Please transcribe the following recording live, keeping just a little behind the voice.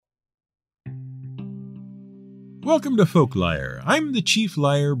Welcome to Folk Liar. I'm the Chief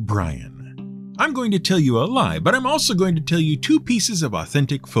Liar, Brian. I'm going to tell you a lie, but I'm also going to tell you two pieces of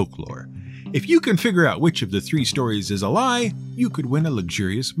authentic folklore. If you can figure out which of the three stories is a lie, you could win a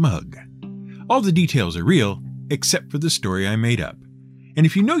luxurious mug. All the details are real, except for the story I made up. And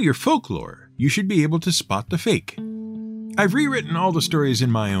if you know your folklore, you should be able to spot the fake. I've rewritten all the stories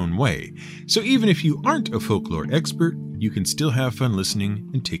in my own way, so even if you aren't a folklore expert, you can still have fun listening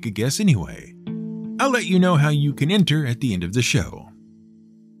and take a guess anyway. I'll let you know how you can enter at the end of the show.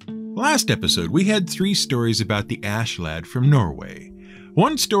 Last episode, we had 3 stories about the Ash Lad from Norway.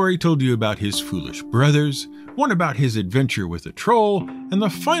 One story told you about his foolish brothers, one about his adventure with a troll, and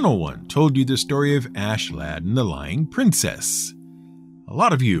the final one told you the story of Ash Lad and the Lying Princess. A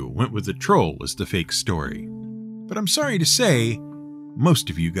lot of you went with the troll as the fake story, but I'm sorry to say,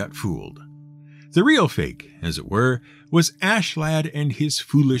 most of you got fooled. The real fake, as it were, was Ash Lad and his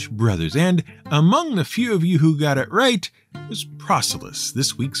foolish brothers, and among the few of you who got it right was Procelus,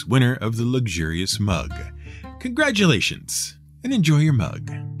 this week's winner of the luxurious mug. Congratulations, and enjoy your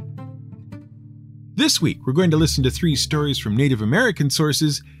mug. This week, we're going to listen to 3 stories from Native American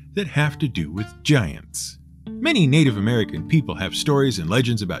sources that have to do with giants. Many Native American people have stories and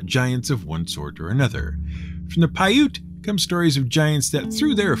legends about giants of one sort or another. From the Paiute come stories of giants that,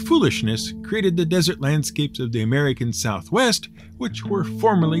 through their foolishness, created the desert landscapes of the American Southwest, which were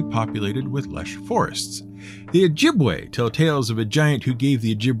formerly populated with lush forests. The Ojibwe tell tales of a giant who gave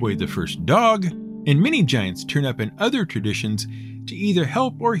the Ojibwe the first dog, and many giants turn up in other traditions to either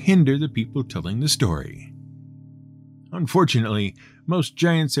help or hinder the people telling the story. Unfortunately, most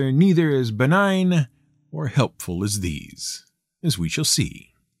giants are neither as benign or helpful as these, as we shall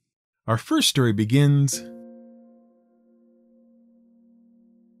see. Our first story begins: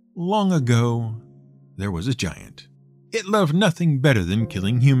 long ago, there was a giant. It loved nothing better than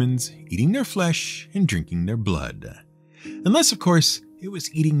killing humans, eating their flesh, and drinking their blood. Unless, of course, it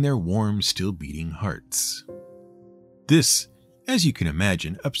was eating their warm, still-beating hearts. This, as you can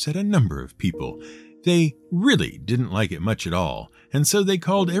imagine, upset a number of people. They really didn't like it much at all, and so they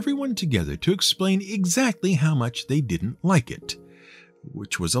called everyone together to explain exactly how much they didn't like it,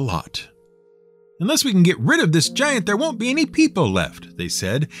 which was a lot. Unless we can get rid of this giant, there won't be any people left, they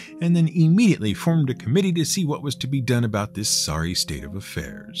said, and then immediately formed a committee to see what was to be done about this sorry state of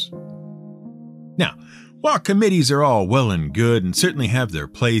affairs. Now, while committees are all well and good and certainly have their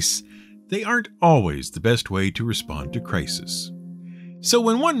place, they aren't always the best way to respond to crisis. So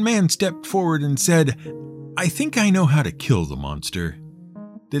when one man stepped forward and said, "I think I know how to kill the monster,"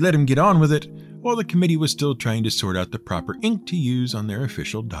 they let him get on with it while the committee was still trying to sort out the proper ink to use on their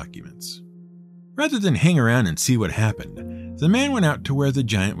official documents. Rather than hang around and see what happened, the man went out to where the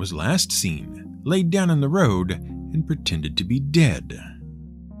giant was last seen, laid down in the road, and pretended to be dead.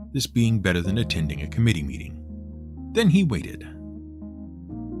 This being better than attending a committee meeting. Then he waited.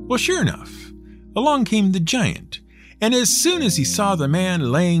 Well, sure enough, along came the giant, and as soon as he saw the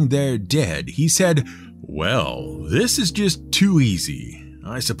man laying there dead, he said, "Well, this is just too easy.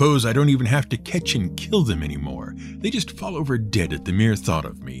 I suppose I don't even have to catch and kill them anymore. They just fall over dead at the mere thought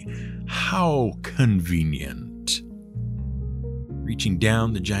of me. How convenient." Reaching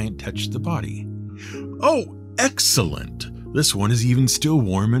down, the giant touched the body. "Oh, excellent! This one is even still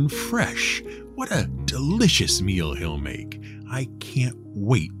warm and fresh. What a delicious meal he'll make. I can't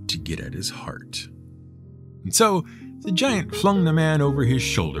wait to get at his heart." And so, the giant flung the man over his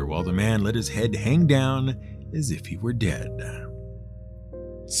shoulder while the man let his head hang down as if he were dead.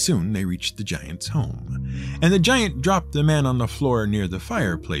 Soon they reached the giant's home, and the giant dropped the man on the floor near the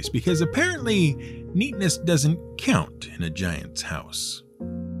fireplace because apparently neatness doesn't count in a giant's house.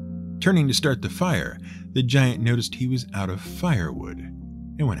 Turning to start the fire, the giant noticed he was out of firewood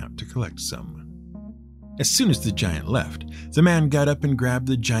and went out to collect some. As soon as the giant left, the man got up and grabbed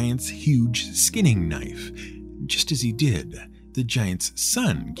the giant's huge skinning knife. Just as he did, the giant's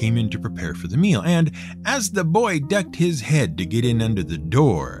son came in to prepare for the meal, and as the boy ducked his head to get in under the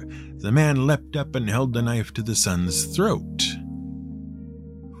door, the man leapt up and held the knife to the son's throat.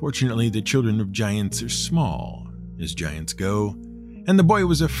 Fortunately, the children of giants are small, as giants go, and the boy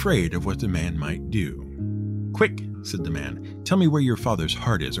was afraid of what the man might do. "Quick," said the man, "tell me where your father's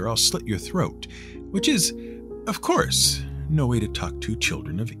heart is, or I'll slit your throat," which is, of course, no way to talk to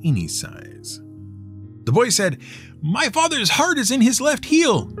children of any size. The boy said, "My father's heart is in his left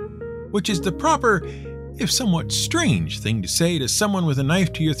heel," which is the proper, if somewhat strange, thing to say to someone with a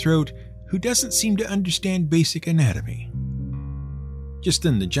knife to your throat who doesn't seem to understand basic anatomy. Just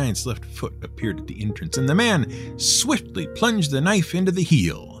then the giant's left foot appeared at the entrance, and the man swiftly plunged the knife into the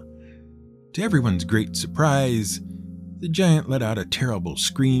heel. To everyone's great surprise, the giant let out a terrible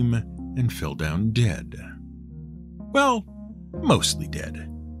scream and fell down dead. Well, mostly dead.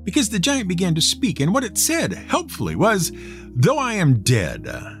 Because the giant began to speak, and what it said, helpfully, was, "Though I am dead,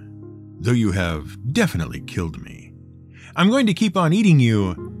 though you have definitely killed me, I'm going to keep on eating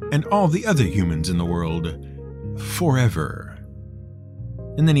you and all the other humans in the world forever."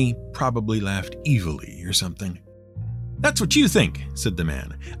 And then he probably laughed evilly or something. "That's what you think," said the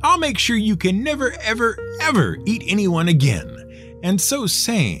man. "I'll make sure you can never, ever, ever eat anyone again." And so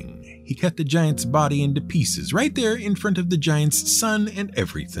saying, he cut the giant's body into pieces right there in front of the giant's son and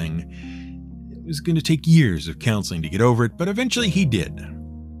everything. It was going to take years of counseling to get over it, but eventually he did.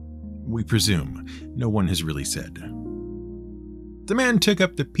 We presume. No one has really said. The man took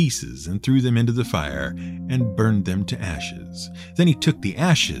up the pieces and threw them into the fire and burned them to ashes. Then he took the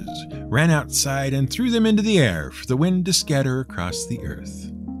ashes, ran outside, and threw them into the air for the wind to scatter across the earth.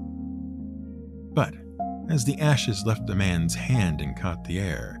 But as the ashes left the man's hand and caught the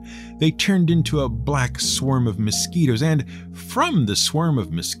air, they turned into a black swarm of mosquitoes, and from the swarm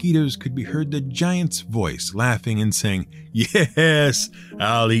of mosquitoes could be heard the giant's voice laughing and saying, "Yes,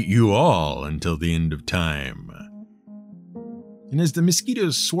 I'll eat you all until the end of time." And as the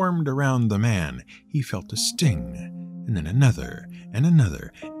mosquitoes swarmed around the man, he felt a sting, and then another, and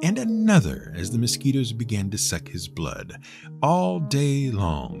another, and another as the mosquitoes began to suck his blood. All day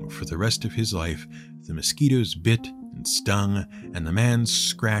long, for the rest of his life, the mosquitoes bit and stung, and the man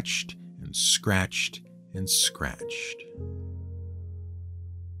scratched and scratched and scratched.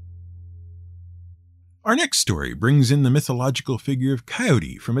 Our next story brings in the mythological figure of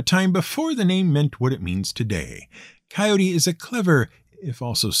Coyote from a time before the name meant what it means today. Coyote is a clever, if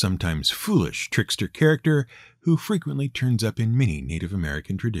also sometimes foolish, trickster character who frequently turns up in many Native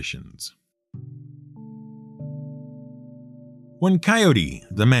American traditions. When Coyote,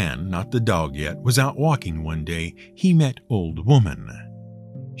 the man, not the dog yet, was out walking one day, he met Old Woman.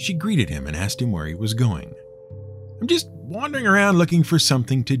 She greeted him and asked him where he was going. "I'm just wandering around looking for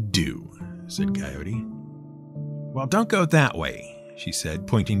something to do," said Coyote. "Well, don't go that way," she said,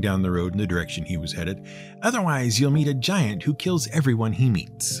 pointing down the road in the direction he was headed. "Otherwise, you'll meet a giant who kills everyone he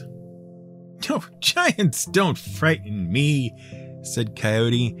meets." "Oh, giants don't frighten me," said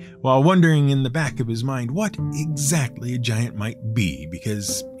Coyote, while wondering in the back of his mind what exactly a giant might be,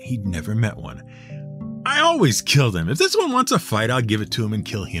 because he'd never met one. "I always kill them. If this one wants a fight, I'll give it to him and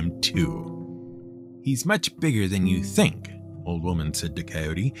kill him too." "He's much bigger than you think," Old Woman said to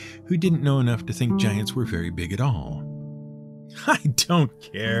Coyote, who didn't know enough to think giants were very big at all. "I don't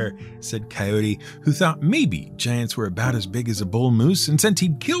care," said Coyote, who thought maybe giants were about as big as a bull moose, and since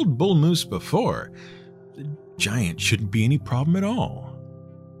he'd killed bull moose before, the giant shouldn't be any problem at all.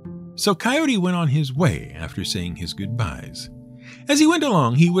 So Coyote went on his way after saying his goodbyes. As he went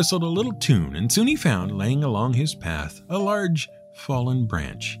along, he whistled a little tune, and soon he found, laying along his path, a large fallen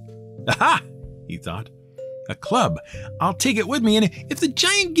branch. "Aha!" he thought. "A club. I'll take it with me, and if the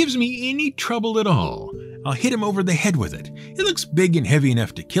giant gives me any trouble at all, I'll hit him over the head with it. It looks big and heavy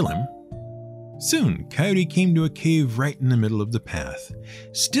enough to kill him." Soon, Coyote came to a cave right in the middle of the path.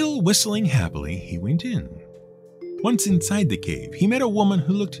 Still whistling happily, he went in. Once inside the cave, he met a woman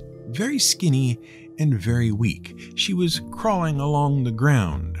who looked very skinny and very weak. She was crawling along the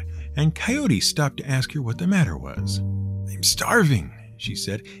ground, and Coyote stopped to ask her what the matter was. "I'm starving," she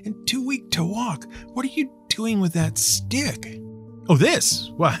said, "and too weak to walk. What are you doing with that stick?" "Oh, this?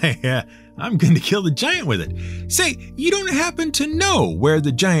 Why, I'm going to kill the giant with it. Say, you don't happen to know where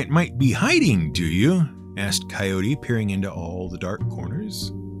the giant might be hiding, do you?" asked Coyote, peering into all the dark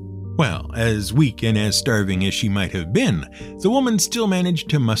corners. Well, as weak and as starving as she might have been, the woman still managed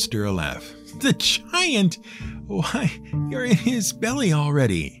to muster a laugh. "The giant? Why, you're in his belly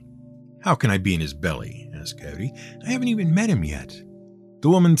already." "How can I be in his belly?" asked Coyote. "I haven't even met him yet." The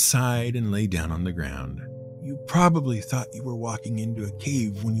woman sighed and lay down on the ground. "You probably thought you were walking into a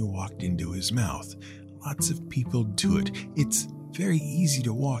cave when you walked into his mouth. Lots of people do it. It's very easy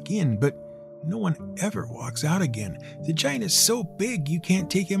to walk in, but no one ever walks out again. The giant is so big you can't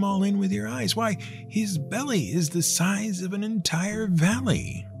take him all in with your eyes. Why, his belly is the size of an entire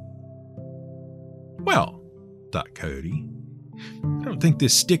valley." "Well," thought Coyote, "I don't think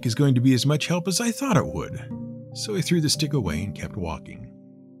this stick is going to be as much help as I thought it would." So he threw the stick away and kept walking.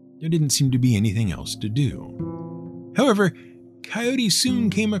 There didn't seem to be anything else to do. However, Coyote soon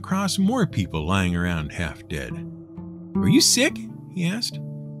came across more people lying around half dead. "Are you sick?" he asked.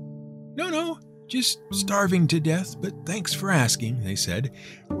 No, just starving to death, but thanks for asking," they said.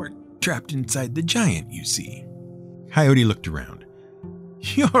 "We're trapped inside the giant, you see." Coyote looked around.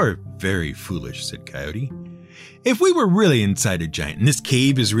 "You're very foolish," said Coyote. "If we were really inside a giant and this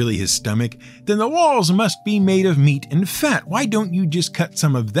cave is really his stomach, then the walls must be made of meat and fat. Why don't you just cut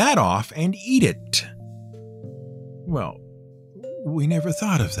some of that off and eat it?" "Well, we never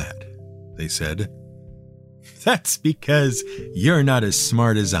thought of that," they said. "That's because you're not as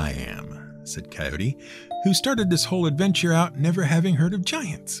smart as I am," said Coyote, who started this whole adventure out never having heard of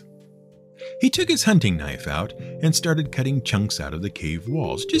giants. He took his hunting knife out and started cutting chunks out of the cave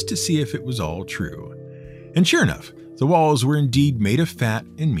walls just to see if it was all true. And sure enough, the walls were indeed made of fat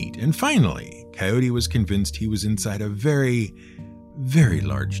and meat, and finally, Coyote was convinced he was inside a very, very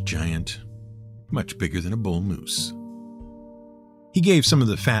large giant, much bigger than a bull moose. He gave some of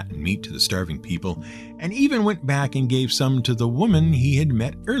the fat and meat to the starving people, and even went back and gave some to the woman he had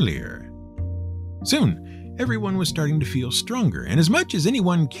met earlier. Soon, everyone was starting to feel stronger, and as much as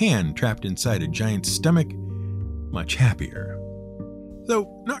anyone can trapped inside a giant's stomach, much happier.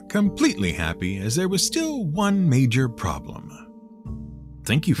 Though not completely happy, as there was still one major problem.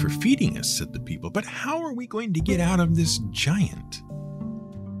 "Thank you for feeding us," said the people, "but how are we going to get out of this giant?"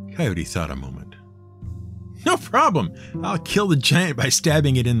 Coyote thought a moment. "No problem. I'll kill the giant by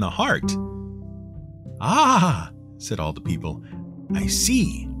stabbing it in the heart." "Ah," said all the people, "I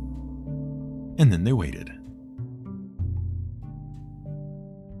see." And then they waited.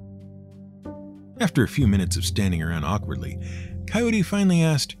 After a few minutes of standing around awkwardly, Coyote finally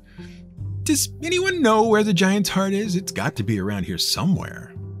asked, "Does anyone know where the giant's heart is? It's got to be around here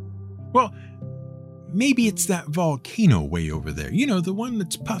somewhere." "Well, maybe it's that volcano way over there. You know, the one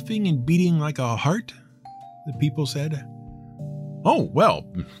that's puffing and beating like a heart," the people said. "Oh, well,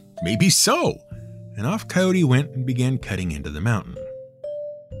 maybe so." And off Coyote went and began cutting into the mountain.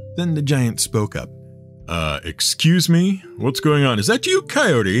 Then the giant spoke up. Excuse me? What's going on? Is that you,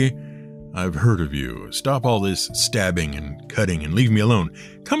 Coyote? I've heard of you. Stop all this stabbing and cutting and leave me alone.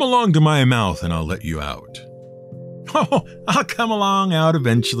 Come along to my mouth and I'll let you out." "Oh, I'll come along out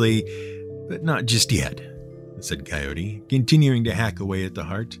eventually, but not just yet," said Coyote, continuing to hack away at the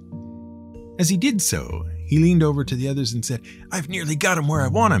heart. As he did so, he leaned over to the others and said, "I've nearly got him where I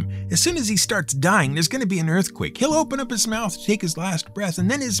want him. As soon as he starts dying, there's going to be an earthquake. He'll open up his mouth to take his last breath,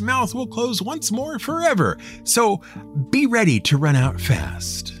 and then his mouth will close once more forever. So be ready to run out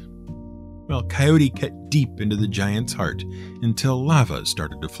fast." Well, Coyote cut deep into the giant's heart until lava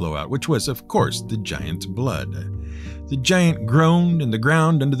started to flow out, which was, of course, the giant's blood. The giant groaned, and the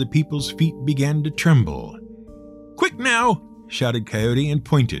ground under the people's feet began to tremble. "Quick now!" shouted Coyote and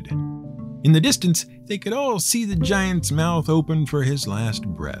pointed. In the distance, they could all see the giant's mouth open for his last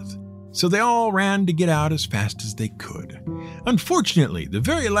breath, so they all ran to get out as fast as they could. Unfortunately, the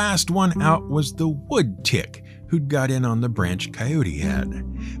very last one out was the wood tick, who'd got in on the branch Coyote had.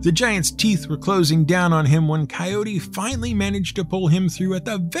 The giant's teeth were closing down on him when Coyote finally managed to pull him through at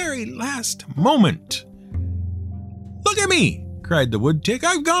the very last moment. "Look at me!" cried the wood tick.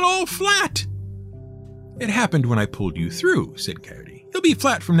 "I've gone all flat!" "It happened when I pulled you through," said Coyote. "You'll be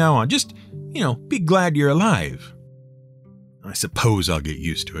flat from now on. Just, be glad you're alive." "I suppose I'll get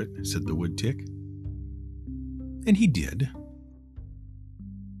used to it," said the wood tick. And he did.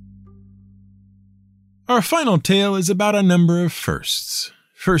 Our final tale is about a number of firsts.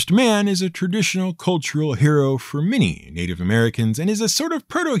 First Man is a traditional cultural hero for many Native Americans and is a sort of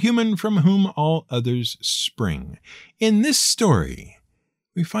proto-human from whom all others spring. In this story,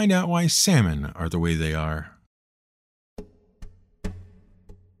 we find out why salmon are the way they are.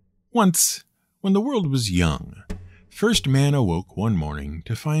 Once, when the world was young, First Man awoke one morning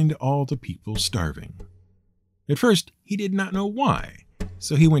to find all the people starving. At first, he did not know why,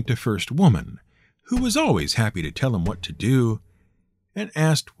 so he went to First Woman, who was always happy to tell him what to do, and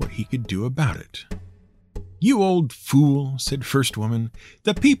asked what he could do about it. "You old fool," said First Woman,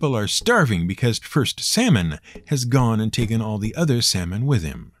 "the people are starving because First Salmon has gone and taken all the other salmon with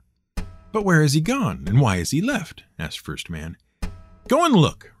him." "But where has he gone, and why has he left?" asked First Man. "Go and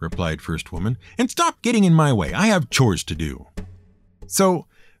look," replied First Woman, "and stop getting in my way. I have chores to do." So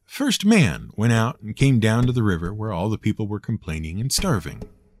First Man went out and came down to the river where all the people were complaining and starving.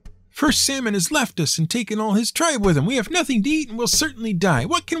 "First Salmon has left us and taken all his tribe with him. We have nothing to eat and will certainly die.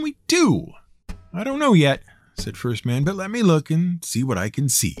 What can we do?" "I don't know yet," said First Man, "but let me look and see what I can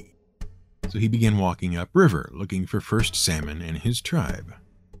see." So he began walking upriver, looking for First Salmon and his tribe.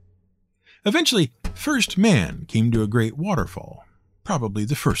 Eventually, First Man came to a great waterfall, probably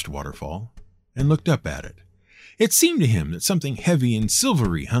the first waterfall, and looked up at it. It seemed to him that something heavy and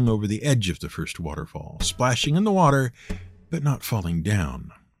silvery hung over the edge of the first waterfall, splashing in the water, but not falling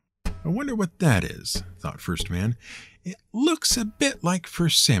down. "I wonder what that is," thought First Man. "It looks a bit like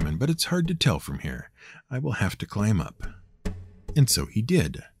First Salmon, but it's hard to tell from here. I will have to climb up." And so he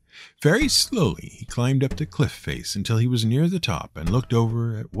did. Very slowly he climbed up the cliff face until he was near the top and looked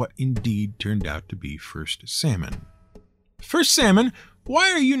over at what indeed turned out to be First Salmon. "First Salmon,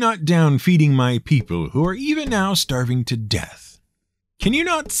 Why are you not down feeding my people who are even now starving to death?" "Can you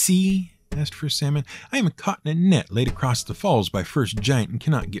not see?" asked First Salmon. "I am caught in a net laid across the falls by First Giant and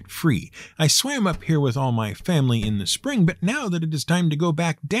cannot get free. I swam up here with all my family in the spring, but now that it is time to go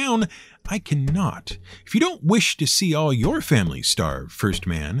back down, I cannot. If you don't wish to see all your family starve, First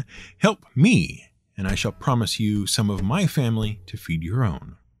Man, help me, and I shall promise you some of my family to feed your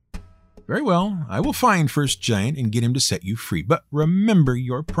own." "Very well, I will find First Giant and get him to set you free, but remember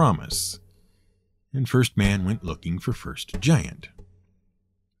your promise." And First Man went looking for First Giant.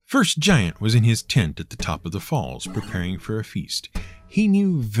 First Giant was in his tent at the top of the falls, preparing for a feast. He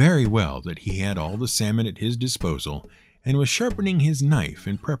knew very well that he had all the salmon at his disposal, and was sharpening his knife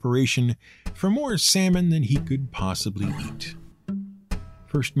in preparation for more salmon than he could possibly eat.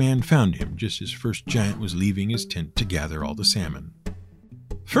 First Man found him just as First Giant was leaving his tent to gather all the salmon.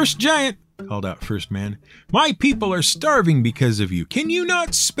 "First Giant," called out First Man, "my people are starving because of you. Can you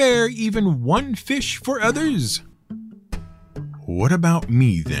not spare even one fish for others?" "What about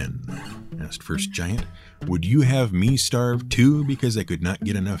me, then?" asked First Giant. "Would you have me starve too because I could not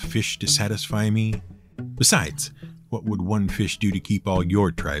get enough fish to satisfy me? Besides, what would one fish do to keep all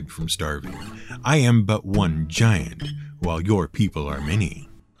your tribe from starving? I am but one giant, while your people are many."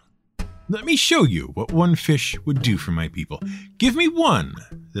 "Let me show you what one fish would do for my people. Give me one,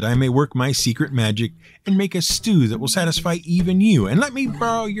 that I may work my secret magic and make a stew that will satisfy even you, and let me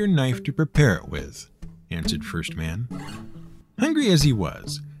borrow your knife to prepare it with," answered First Man. Hungry as he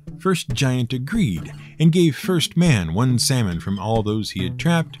was, First Giant agreed and gave First Man one salmon from all those he had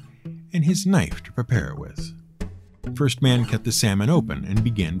trapped and his knife to prepare it with. First Man cut the salmon open and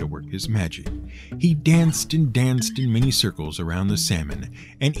began to work his magic. He danced and danced in many circles around the salmon,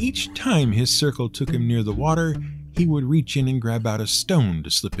 and each time his circle took him near the water, he would reach in and grab out a stone to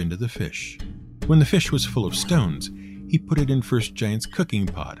slip into the fish. When the fish was full of stones, he put it in First Giant's cooking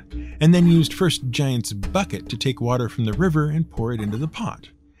pot, and then used First Giant's bucket to take water from the river and pour it into the pot.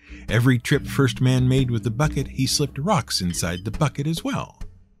 Every trip First Man made with the bucket, he slipped rocks inside the bucket as well.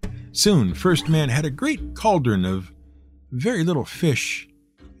 Soon, First Man had a great cauldron of very little fish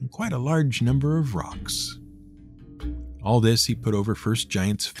and quite a large number of rocks. All this he put over First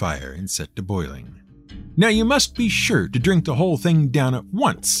Giant's fire and set to boiling. "Now you must be sure to drink the whole thing down at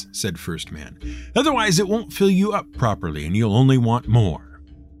once," said First Man. "Otherwise it won't fill you up properly and you'll only want more."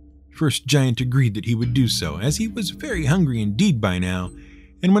 First Giant agreed that he would do so, as he was very hungry indeed by now,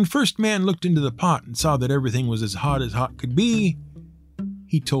 and when First Man looked into the pot and saw that everything was as hot could be,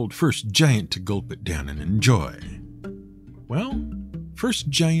 he told First Giant to gulp it down and enjoy. Well, First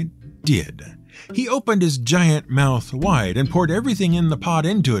Giant did. He opened his giant mouth wide and poured everything in the pot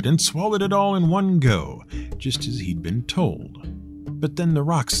into it and swallowed it all in one go, just as he'd been told. But then the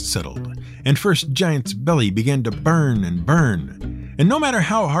rocks settled, and First Giant's belly began to burn and burn, and no matter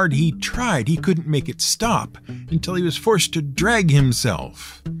how hard he tried, he couldn't make it stop until he was forced to drag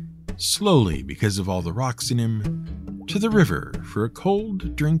himself, slowly because of all the rocks in him, to the river for a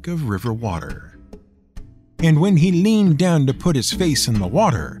cold drink of river water. And when he leaned down to put his face in the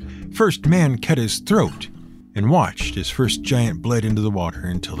water, First Man cut his throat and watched as First Giant bled into the water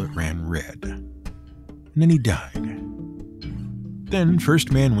until it ran red. And then he died. Then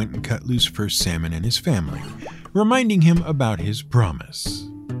First Man went and cut loose First Salmon and his family, reminding him about his promise.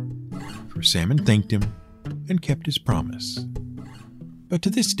 First Salmon thanked him and kept his promise. But to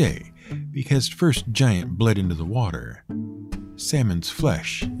this day, because First Giant bled into the water, salmon's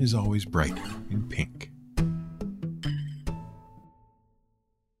flesh is always bright and pink.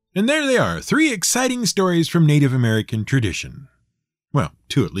 And there they are, 3 exciting stories from Native American tradition. Well,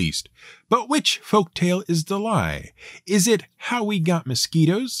 2 at least. But which folktale is the lie? Is it How We Got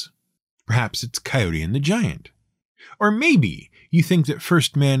Mosquitoes? Perhaps it's Coyote and the Giant. Or maybe you think that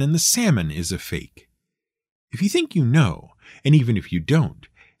First Man and the Salmon is a fake. If you think you know, and even if you don't,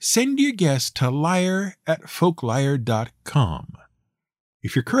 send your guess to liar@folkliar.com.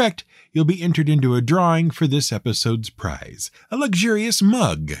 If you're correct, you'll be entered into a drawing for this episode's prize, a luxurious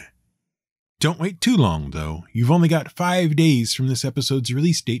mug. Don't wait too long, though. You've only got 5 days from this episode's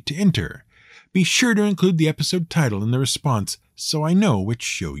release date to enter. Be sure to include the episode title in the response so I know which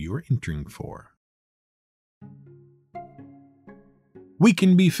show you are entering for. We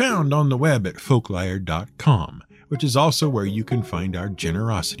can be found on the web at folkliar.com, which is also where you can find our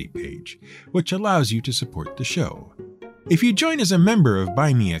generosity page, which allows you to support the show. If you join as a member of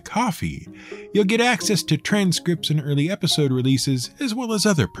Buy Me a Coffee, you'll get access to transcripts and early episode releases, as well as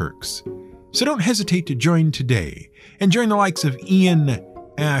other perks. So don't hesitate to join today, and join the likes of Ian,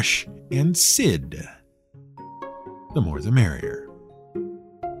 Ash, and Sid. The more the merrier.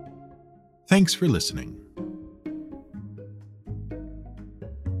 Thanks for listening.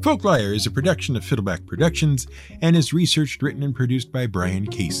 Folkliar is a production of Fiddleback Productions and is researched, written, and produced by Brian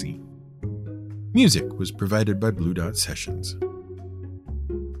Casey. Music was provided by Blue Dot Sessions.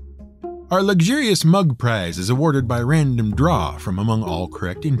 Our luxurious mug prize is awarded by random draw from among all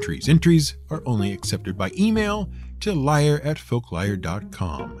correct entries. Entries are only accepted by email to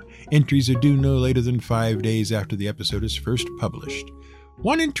liar@folkliar.com. Entries are due no later than 5 days after the episode is first published.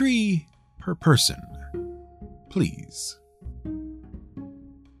 1 entry per person, please.